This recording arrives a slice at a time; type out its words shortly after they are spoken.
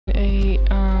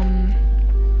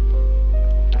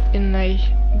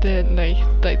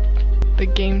the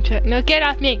game chat. No, get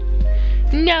off me!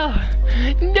 No!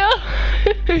 No!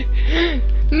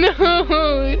 No!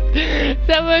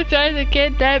 Someone trying to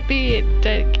kidnap me and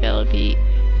to kill me.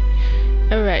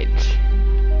 Alright.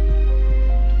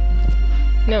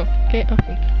 No, get off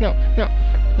me. No, no.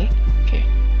 Okay.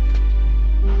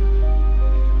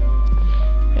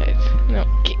 Right. No,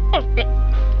 get off me.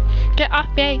 Get off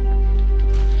me!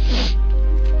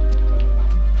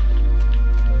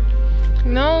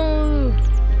 No!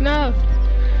 No!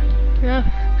 No!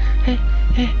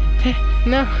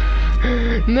 No!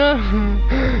 No!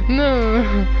 No!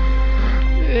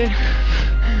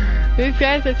 These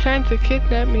guys are trying to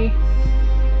kidnap me.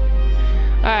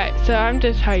 Alright, so I'm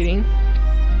just hiding.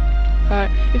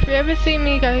 If you ever see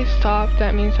me guys stop,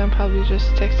 that means I'm probably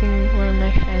just texting one of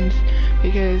my friends,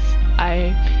 because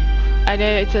I know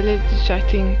it's a little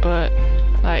distracting, but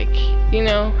like, you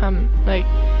know, I'm like,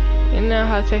 you know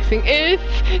how texting is.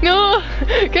 No!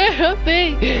 Get help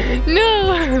me!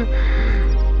 No!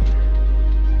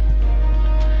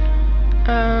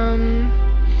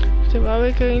 So what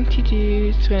we're going to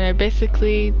do is we're gonna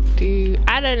basically do,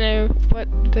 I don't know what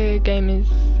this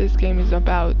game is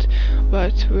about,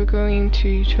 but we're going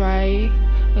to try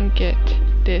and get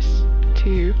this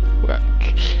to work.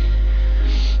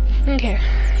 Okay,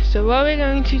 so what we're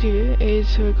going to do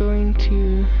is we're going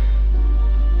to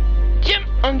jump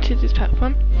onto this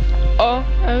platform.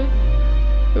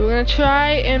 We're gonna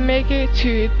try and make it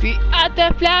to the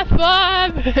other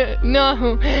platform.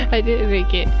 No, I didn't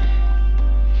make it.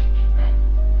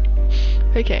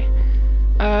 Okay.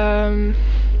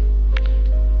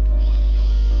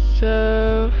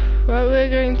 So what we're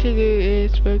going to do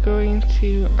is we're going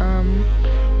to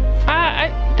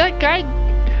that guy,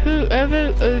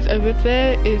 whoever is over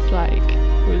there, is like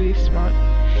really smart.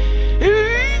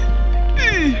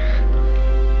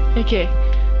 Okay,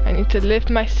 I need to lift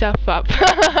myself up.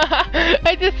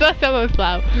 I just saw someone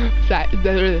fly.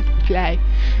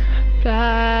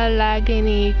 Fly like an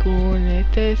eagle,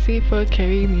 let the sea for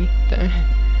carry me.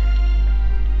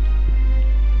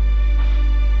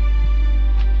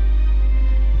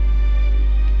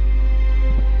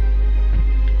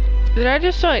 Did I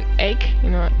just saw an egg?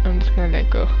 You know what, I'm just gonna let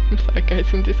go. I'm sorry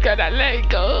guys, I'm just gonna let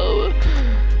go.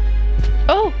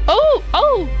 Oh,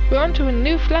 we're onto a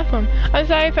new platform. I'm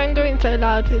sorry if I'm going so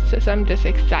loud, it's just I'm just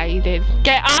excited.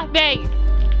 Get off me!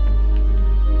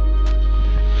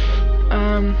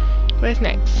 Where's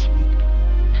next?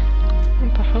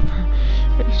 What the hell?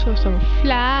 I saw some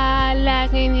fly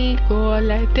like an eagle,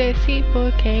 like the sea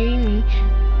for carry me.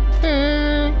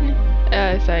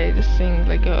 Sorry, this thing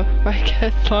like a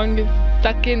song is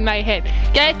stuck in my head.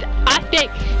 Get off me!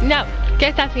 No!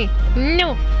 Get off me!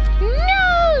 No!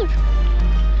 No!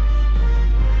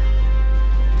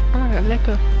 Oh my god, let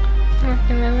go.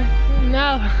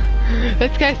 No!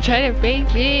 This guy's trying to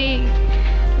bait me!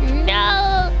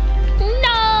 No!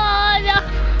 No! No!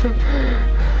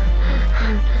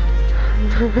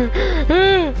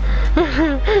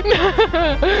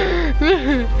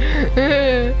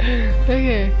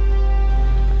 Okay.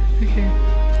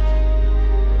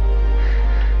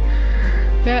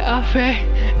 Get off me!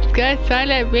 This guy's trying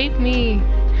to bait me!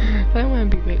 I don't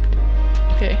want to be raped.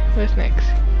 Okay, what's next?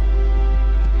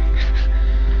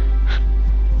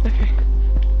 Okay.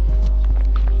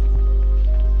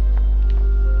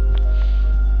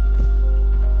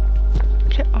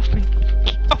 Get off me!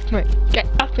 Get off me! Get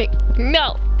off me!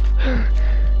 No!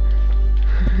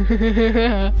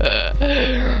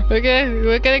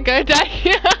 We're gonna go die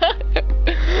here!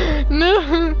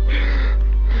 No!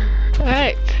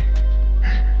 Alright.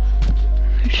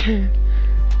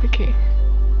 Okay.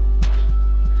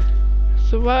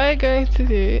 So what I'm going to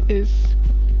do is,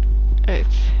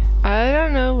 I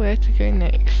don't know where to go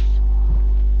next.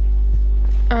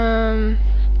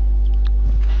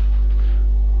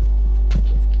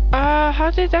 How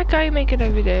did that guy make it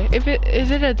over there?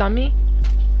 Is it a dummy?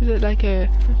 Is it like a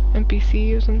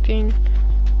NPC or something?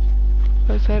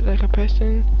 Or is that like a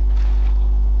person?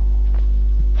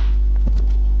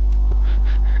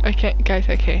 Guys,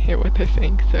 I can't hear what they're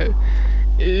saying, so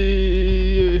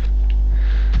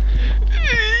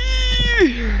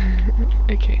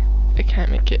okay, I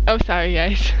can't make it. Oh, sorry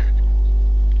guys.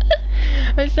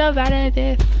 I'm so bad at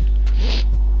this.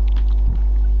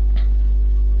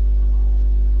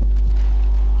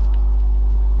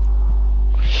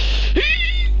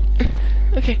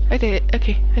 Okay, I did it.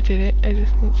 Okay, I did it. I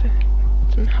just need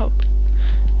some help.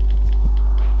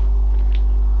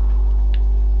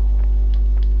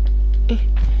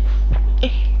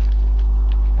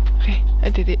 Okay, I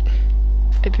did it.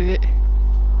 I did it.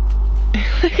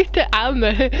 Look at the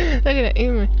armor. Look at the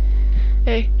armor.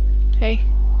 Hey, Hey.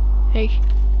 Hey.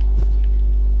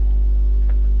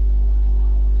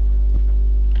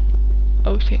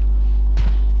 Oh shit.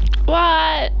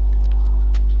 What?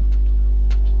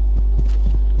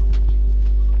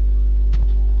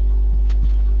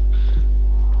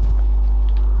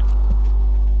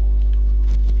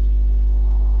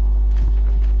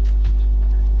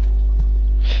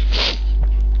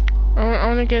 I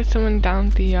wanna get someone down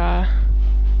the I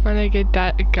wanna get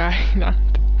that guy down.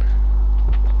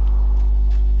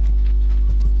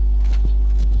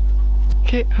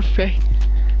 Get off me.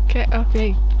 Get off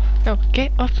me. No,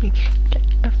 get off me. Get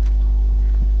off.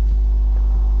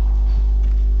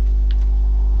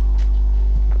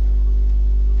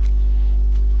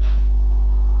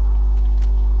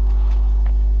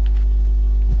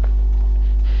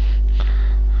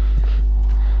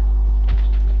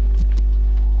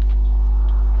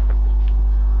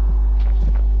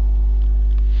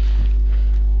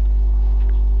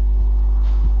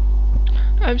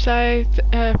 I'm sorry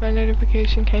if a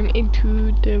notification came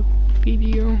into the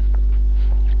video.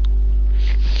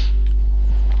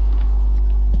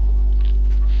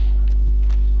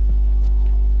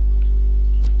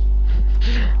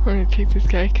 I'm gonna take this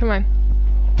guy, come on.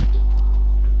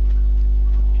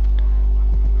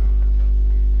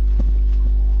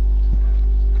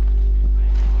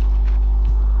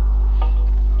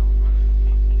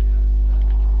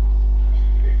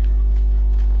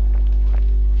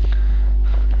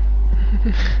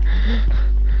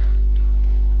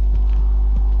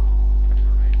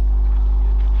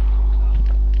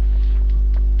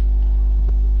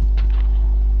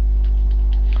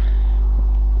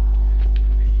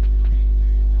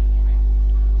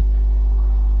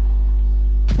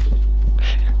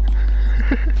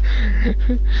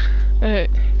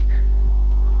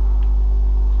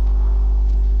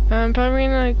 I'm probably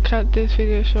gonna cut this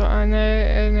video short. I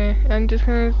know. I'm just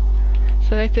gonna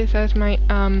select this as my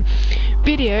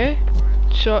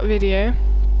short video.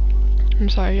 I'm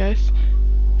sorry guys,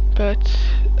 but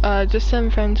just some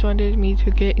friends wanted me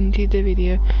to get into the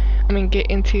video. Get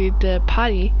into the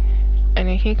party, and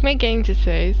I think my game just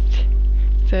closed.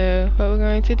 So what we're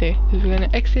going to do is we're gonna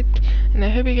exit, and I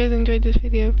hope you guys enjoyed this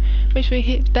video. Make sure you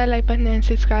hit that like button and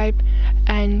subscribe,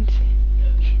 and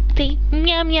stay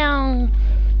meow meow,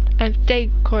 and stay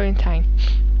quarantine.